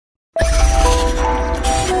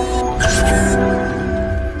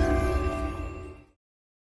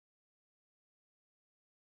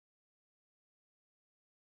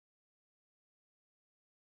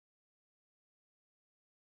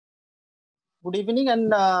Good evening,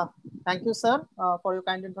 and thank you, sir, for your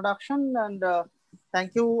kind introduction. And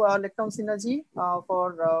thank you, Lecton Synergy,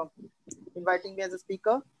 for inviting me as a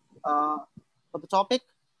speaker for the topic.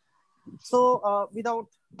 So, without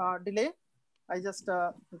delay, I just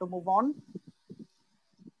want to move on.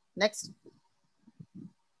 Next.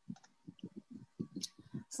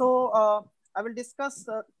 So, I will discuss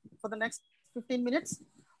for the next 15 minutes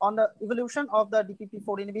on the evolution of the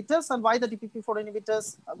DPP-4 inhibitors and why the DPP-4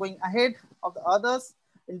 inhibitors are going ahead of the others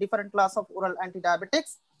in different class of oral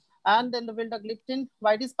antidiabetics, and then the Vildagliptin,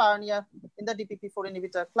 why it is pioneer in the DPP-4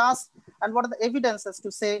 inhibitor class, and what are the evidences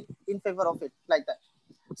to say in favor of it, like that.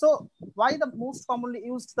 So why the most commonly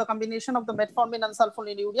used the combination of the metformin and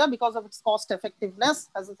sulfonylurea? Because of its cost effectiveness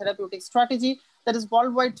as a therapeutic strategy that is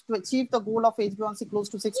worldwide to achieve the goal of HbA1c close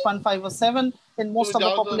to 6.5 or 7 in most of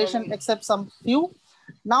the population except some few.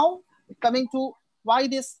 Now coming to why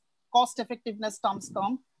this cost effectiveness terms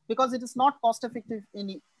come, because it is not cost effective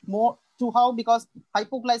anymore. To how? Because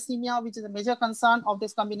hypoglycemia, which is a major concern of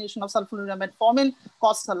this combination of sulfonylurea metformin,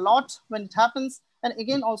 costs a lot when it happens, and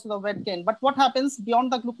again also the weight gain. But what happens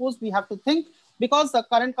beyond the glucose, we have to think, because the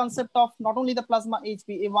current concept of not only the plasma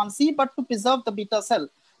HbA1c but to preserve the beta cell.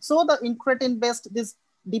 So the incretin based this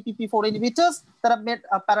DPP-4 inhibitors that have made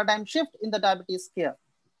a paradigm shift in the diabetes care,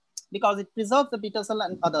 because it preserves the beta cell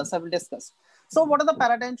and others I will discuss. So what are the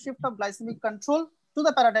paradigm shift of glycemic control to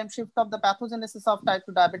the paradigm shift of the pathogenesis of type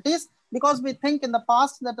 2 diabetes? Because we think in the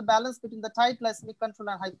past that the balance between the tight glycemic control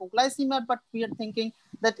and hypoglycemia, but we are thinking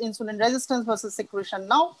that insulin resistance versus secretion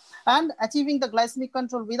now, and achieving the glycemic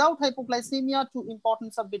control without hypoglycemia to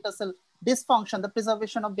importance of beta cell dysfunction, the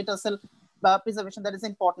preservation of beta cell preservation, that is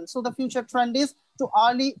important. So the future trend is to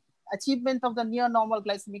early achievement of the near normal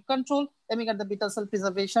glycemic control, aiming at the beta cell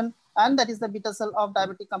preservation, and that is the beta cell of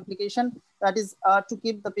diabetic complication, that is to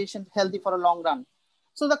keep the patient healthy for a long run.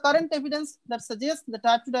 So the current evidence that suggests that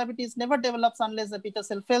type 2 diabetes never develops unless the beta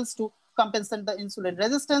cell fails to compensate the insulin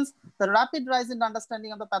resistance. The rapid rise in the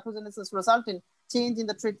understanding of the pathogenesis result in change in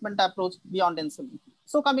the treatment approach beyond insulin.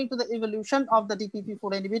 So coming to the evolution of the DPP-4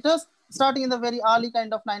 inhibitors, starting in the very early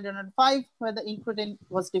kind of 1905, where the incretin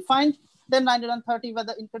was defined, then 1930 where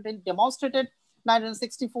the incretin demonstrated,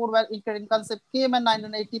 1964 where incretin concept came, and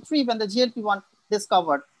 1983 when the GLP-1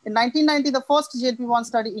 discovered. In 1990, the first GLP-1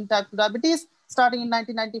 study in type 2 diabetes. Starting in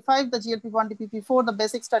 1995, the GLP-1 DPP-4, the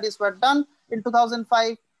basic studies were done. In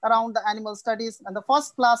 2005, around the animal studies, and the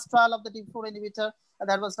first class trial of the DPP-4 inhibitor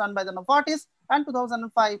that was done by the Novartis, and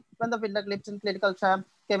 2005 when the Vildagliptin clinical trial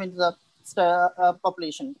came into the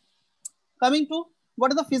population. Coming to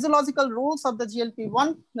what are the physiological rules of the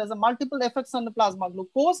GLP-1? There's a multiple effects on the plasma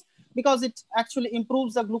glucose, because it actually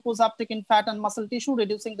improves the glucose uptake in fat and muscle tissue,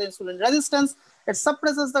 reducing the insulin resistance. It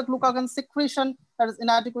suppresses the glucagon secretion. That is,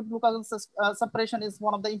 inadequate glucagon suppression is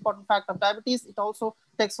one of the important factors of diabetes. It also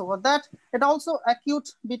takes over that. It also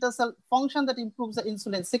acute beta cell function that improves the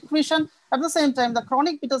insulin secretion. At the same time, the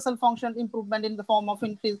chronic beta cell function improvement in the form of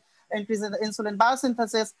increase in the insulin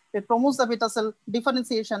biosynthesis. It promotes the beta cell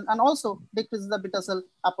differentiation and also decreases the beta cell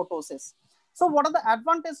apoptosis. So what are the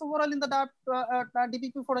advantages overall in the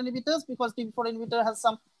DPP-4 inhibitors? Because DPP-4 inhibitor has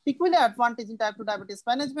some peculiar advantage in type 2 diabetes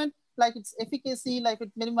management, like its efficacy, like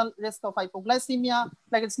its minimal risk of hypoglycemia,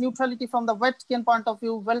 like its neutrality from the weight gain point of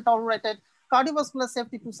view, well tolerated, cardiovascular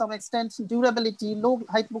safety to some extent, durability, low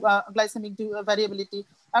glycemic variability,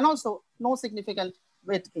 and also no significant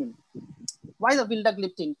weight gain. Why the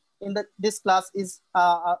Vildagliptin in this class is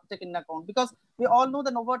taken into account? Because we all know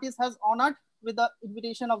the Novartis has honored with the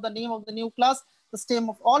invitation of the name of the new class, the stem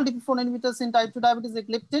of all DPP-4 inhibitors in type 2 diabetes is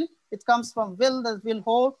gliptin. It comes from Vil, the Vil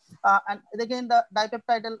whole, and again the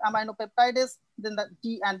dipeptidyl aminopeptidase, then the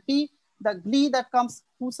D and P, the Gli that comes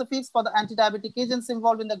who suffix for the anti-diabetic agents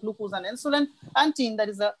involved in the glucose and insulin, and Tin that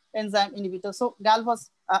is the enzyme inhibitor. So Gal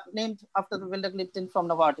was named after the Vildagliptin from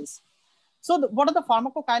Novartis. So what are the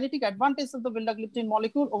pharmacokinetic advantages of the Vildagliptin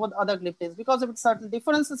molecule over the other gliptins? Because of its certain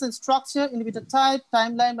differences in structure, inhibitor type,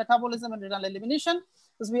 timeline, metabolism, and renal elimination.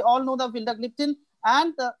 As we all know, the Vildagliptin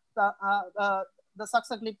and the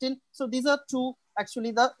saxagliptin. So these are two actually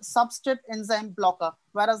the substrate enzyme blocker,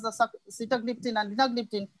 whereas the sitagliptin and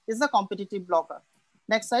linagliptin is the competitive blocker.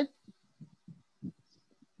 Next slide.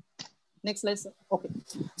 Next slide. Okay.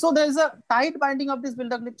 So there is a tight binding of this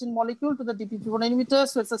Vildagliptin molecule to the DPP-4 inhibitor.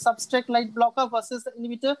 So it's a substrate-like blocker versus the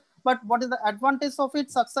inhibitor. But what is the advantage of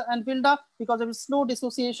it, Saxa and Vilda? Because of its slow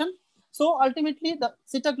dissociation. So ultimately, the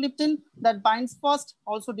sitagliptin that binds first,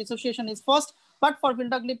 also dissociation is first. But for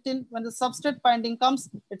Vildagliptin, when the substrate binding comes,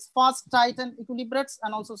 it's fast, tight, and equilibrates,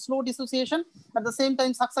 and also slow dissociation. At the same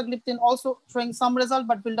time, saxagliptin also showing some result,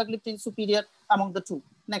 but Vildagliptin superior among the two.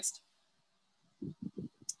 Next.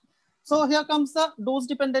 So here comes the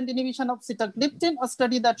dose-dependent inhibition of sitagliptin, a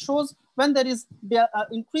study that shows when there is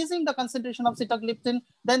increasing the concentration of sitagliptin,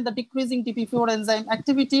 then the decreasing DPP-4 enzyme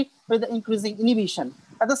activity with the increasing inhibition.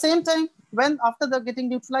 At the same time, when after the getting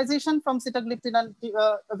neutralization from sitagliptin and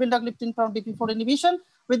vildagliptin from DPP-4 inhibition,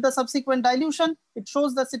 with the subsequent dilution, it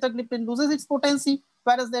shows that sitagliptin loses its potency,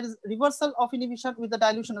 whereas there is reversal of inhibition with the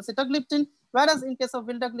dilution of sitagliptin, whereas in case of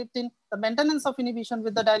vildagliptin, the maintenance of inhibition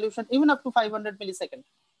with the dilution even up to 500 milliseconds.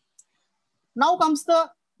 Now comes the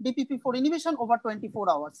DPP-4 inhibition over 24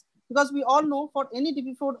 hours. Because we all know for any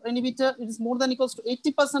DPP-4 inhibitor, it is more than equals to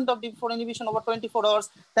 80% of DPP-4 inhibition over 24 hours.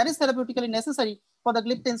 That is therapeutically necessary for the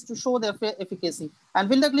gliptins to show their efficacy. And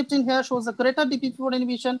vildagliptin here shows a greater DPP-4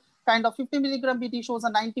 inhibition, kind of 50 milligram BD shows a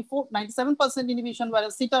 97% inhibition,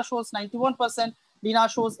 whereas Sita shows 91%, Lina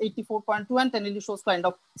shows 84.2, and Teneli shows kind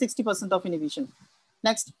of 60% of inhibition.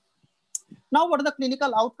 Next. Now, what are the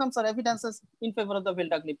clinical outcomes or evidences in favor of the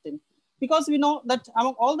vildagliptin? Because we know that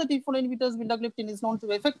among all the DPP-4 inhibitors, vildagliptin is known to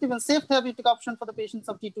be effective and safe therapeutic option for the patients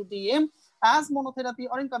of T2-DEM as monotherapy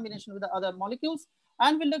or in combination with the other molecules.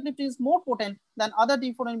 And vildagliptin is more potent than other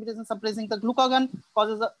DPP-4 inhibitors in suppressing the glucagon,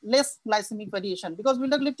 causes a less glycemic variation. Because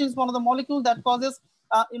vildagliptin is one of the molecules that causes,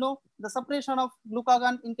 the suppression of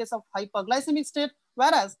glucagon in case of hyperglycemic state,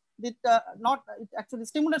 whereas it actually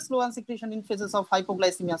stimulates glucagon secretion in phases of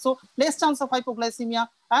hypoglycemia. So less chance of hypoglycemia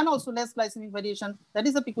and also less glycemic variation. That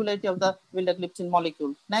is the peculiarity of the vildagliptin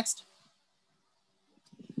molecule. Next.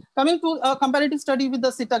 Coming to a comparative study with the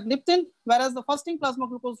sitagliptin, whereas the fasting plasma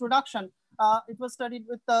glucose reduction, it was studied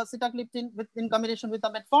with sitagliptin in combination with the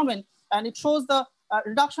metformin, and it shows the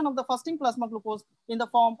reduction of the fasting plasma glucose in the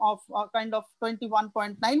form of kind of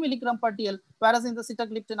 21.9 milligram per DL, whereas in the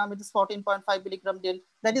sitagliptin arm, it is 14.5 milligram DL.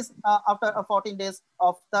 That is after 14 days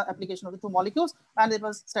of the application of the two molecules, and it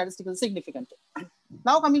was statistically significant.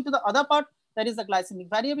 Now coming to the other part, that is the glycemic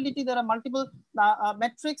variability. There are multiple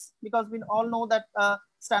metrics, because we all know that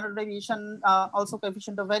standard deviation, also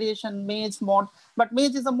coefficient of variation, MAGE, MOD, but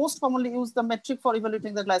MAGE is the most commonly used the metric for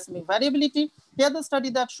evaluating the glycemic variability. Here the study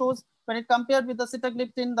that shows when it compared with the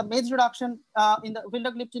sitagliptin, the MAGE reduction in the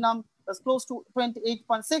vildagliptin arm was close to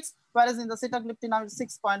 28.6, whereas in the sitagliptin arm is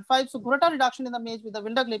 6.5. So greater reduction in the MAGE with the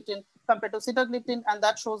vildagliptin compared to sitagliptin, and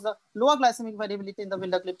that shows the lower glycemic variability in the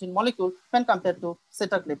vildagliptin molecule when compared to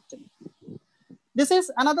sitagliptin. This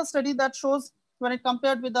is another study that shows when it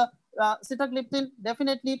compared with the sitagliptin,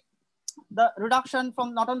 definitely the reduction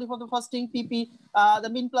from not only for the fasting PP, the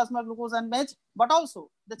mean plasma glucose and MAGE, but also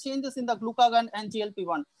the changes in the glucagon and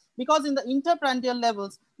GLP-1. Because in the interprandial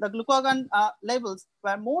levels, the glucagon levels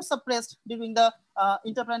were more suppressed during the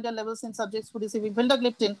interprandial levels in subjects who receiving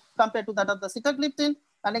vildagliptin compared to that of the sitagliptin.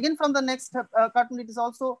 And again, from the next cartoon, it is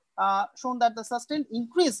also shown that the sustained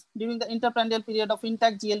increase during the interprandial period of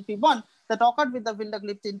intact GLP-1 that occurred with the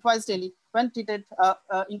vildagliptin twice daily when treated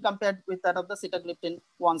in compared with that of the sitagliptin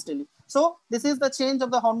once daily. So this is the change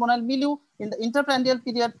of the hormonal milieu in the interprandial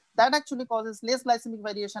period that actually causes less glycemic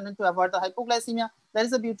variation and to avoid the hypoglycemia. That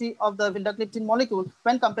is the beauty of the vildagliptin molecule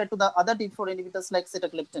when compared to the other DPP-4 inhibitors like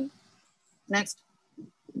sitagliptin. Next.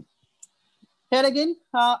 Here again,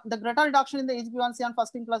 the greater reduction in the HbA1c and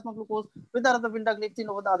fasting plasma glucose with that of the vildagliptin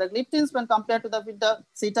over the other gliptins when compared to the vilda,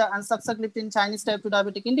 sita, and saxagliptin Chinese type 2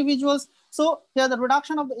 diabetic individuals. So here the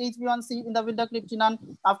reduction of the HbA1c in the vildagliptin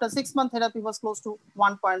after 6-month therapy was close to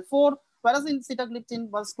 1.4, whereas in sitagliptin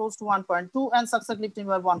was close to 1.2 and saxagliptin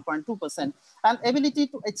were 1.2%. And ability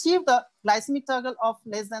to achieve the glycemic target of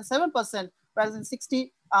less than 7%, whereas in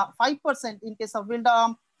 65% in case of vilda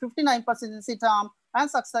arm, 59% in sita arm, and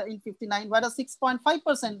Saxa in 59, whereas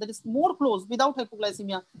 6.5% that is more close without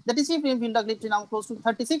hypoglycemia that is achieved in vildagliptin arm close to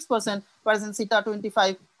 36%, whereas in Sita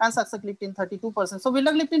 25 and saxagliptin 32%. So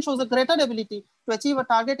vildagliptin shows a greater ability to achieve a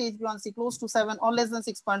target HbA1c close to 7 or less than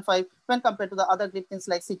 6.5 when compared to the other gliptins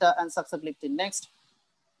like Sita and saxagliptin. Next.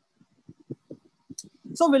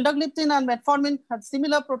 So vildagliptin and metformin had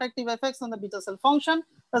similar protective effects on the beta cell function.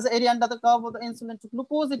 As the area under the curve of the insulin to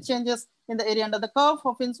glucose, it changes in the area under the curve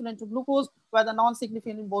of insulin to glucose, where the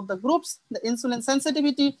non-significant in both the groups. The insulin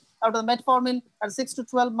sensitivity out of the metformin at 6 to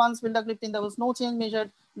 12 months, vildagliptin, there was no change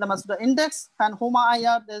measured in the muscular index, and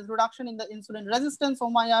HOMA-IR, there is reduction in the insulin resistance,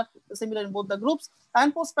 HOMA-IR, similar in both the groups,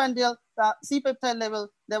 and postprandial C-peptide level,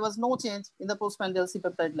 there was no change in the postprandial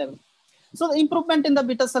C-peptide level. So the improvement in the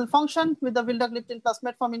beta cell function with the vildagliptin plus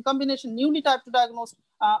metformin combination, newly type 2 diagnosed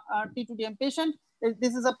T2DM patient.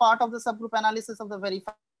 This is a part of the subgroup analysis of the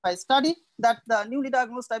verified study that the newly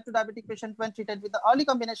diagnosed type 2 diabetic patient when treated with the early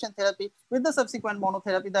combination therapy with the subsequent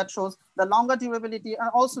monotherapy that shows the longer durability and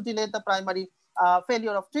also delayed the primary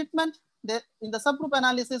failure of treatment. In the subgroup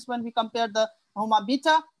analysis, when we compared the HOMA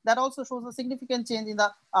beta that also shows a significant change in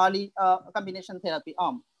the early combination therapy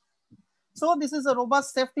arm. So this is a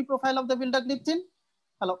robust safety profile of the Vildagliptin.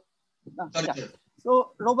 Hello. Yeah.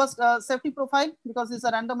 So robust safety profile, because it's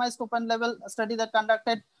a randomized open label study that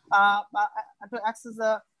conducted to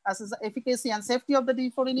assess the efficacy and safety of the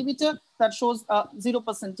DPP-4 inhibitor, that shows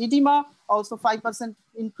 0% edema, also 5%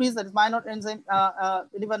 increase, that is minor enzyme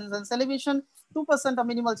liver enzyme elevation, 2% of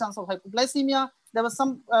minimal chance of hypoglycemia. There was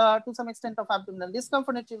some to some extent of abdominal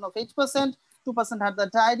discomfort at of 8%, 2% had the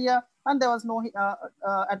diarrhea, and there was no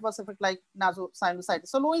adverse effect like nasosinusitis.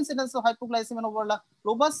 So low incidence of hypoglycemia and overall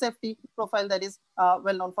robust safety profile that is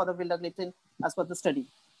well known for the Vildagliptin as per the study.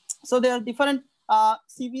 So there are different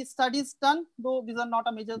CV studies done, though these are not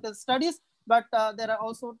a major case studies, but there are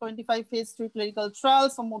also 25 phase 3 clinical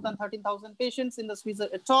trials of more than 13,000 patients in the Switzer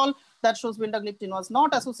et al. That shows Vildagliptin was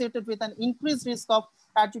not associated with an increased risk of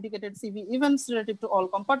adjudicated CV events relative to all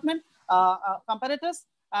compartment comparators.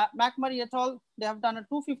 McMurray et al., they have done a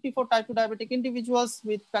 254 type 2 diabetic individuals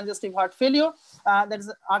with congestive heart failure. That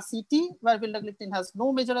is RCT, where Vildagliptin has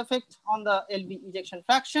no major effect on the LV ejection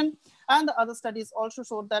fraction. And the other studies also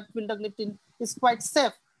showed that Vildagliptin is quite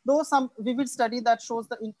safe, though some vivid study that shows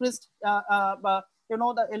the increased, the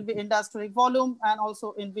LV end-diastolic volume and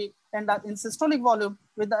also in systolic volume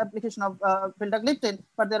with the application of Vildagliptin,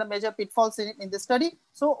 but there are major pitfalls in this study.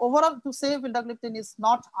 So overall, to say Vildagliptin is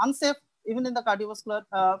not unsafe, even in the cardiovascular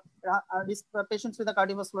patients with a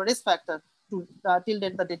cardiovascular risk factor to till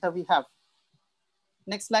date the data we have.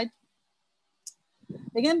 Next slide.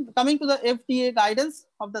 Again, coming to the FDA guidance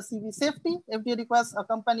of the CV safety, FDA requires a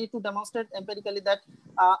company to demonstrate empirically that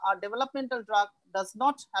a developmental drug does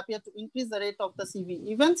not appear to increase the rate of the CV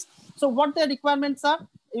events. So what the requirements are,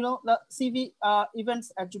 the CV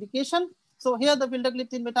events adjudication. So here the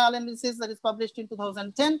Vildagliptin meta-analysis that is published in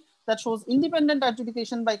 2010 that shows independent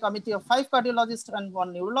adjudication by committee of 5 cardiologists and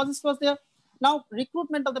 1 neurologist was there. Now,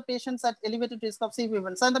 recruitment of the patients at elevated risk of CV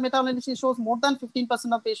events. And the meta-analysis shows more than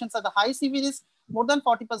 15% of patients at the high CV risk, more than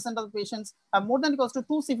 40% of the patients have more than equals to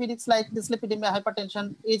 2 CV risks like dyslipidemia,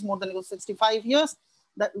 hypertension, age more than equals to 65 years.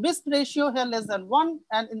 The risk ratio here less than 1,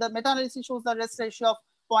 and in the meta-analysis shows the risk ratio of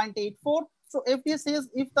 0.84. So FDA says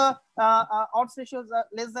if the odds ratios are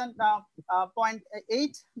less than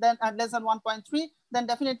 0.8, then less than 1.3, then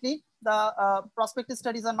definitely the prospective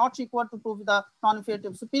studies are not required to prove the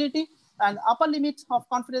non-inferiority superiority. And upper limit of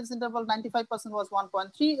confidence interval 95% was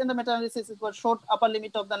 1.3. In the meta-analysis, it was short upper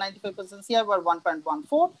limit of the 95% CI were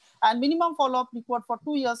 1.14. And minimum follow-up required for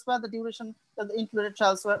 2 years, where the duration of the included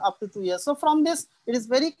trials were up to 2 years. So from this, it is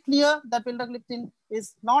very clear that Vildagliptin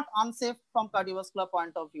is not unsafe from cardiovascular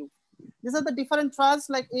point of view. These are the different trials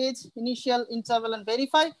like age, initial, interval, and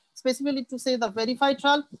verify. Specifically to say the verify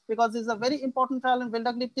trial, because this is a very important trial in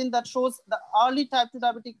Vildagliptin that shows the early type 2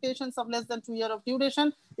 diabetic patients of less than 2 years of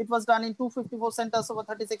duration. It was done in 254 centers over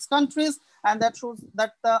 36 countries, and that shows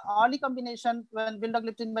that the early combination when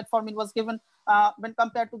Vildagliptin metformin was given, when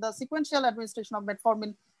compared to the sequential administration of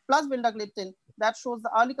metformin plus Vildagliptin, that shows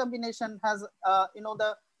the early combination has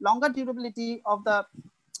the longer durability of the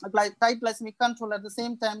tight glycemic control. At the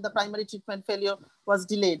same time, the primary treatment failure was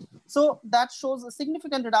delayed. So that shows a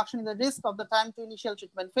significant reduction in the risk of the time to initial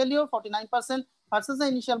treatment failure, 49%, versus the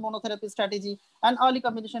initial monotherapy strategy, and early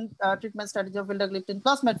combination treatment strategy of Vildagliptin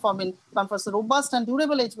plus metformin confers a robust and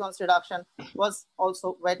durable HbA1c reduction, was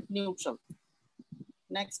also weight neutral.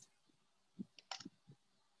 Next.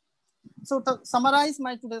 So to summarize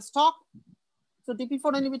my today's talk, so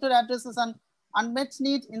DPP-4 inhibitor addresses an unmet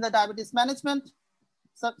need in the diabetes management.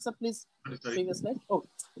 So please, previous slide. Oh,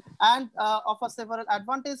 and offers several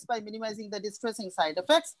advantages by minimizing the distressing side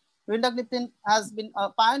effects. Vildagliptin has been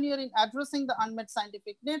a pioneer in addressing the unmet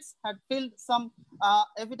scientific needs, had filled some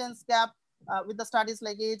evidence gap with the studies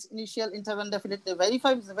like age, initial, interval, definitely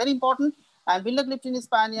verify, is very important. And Vildagliptin is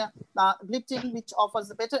pioneer gliptin, which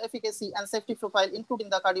offers a better efficacy and safety profile,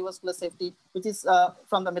 including the cardiovascular safety, which is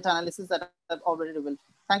from the meta-analysis that I've already revealed.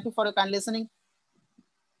 Thank you for your kind listening.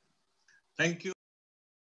 Thank you.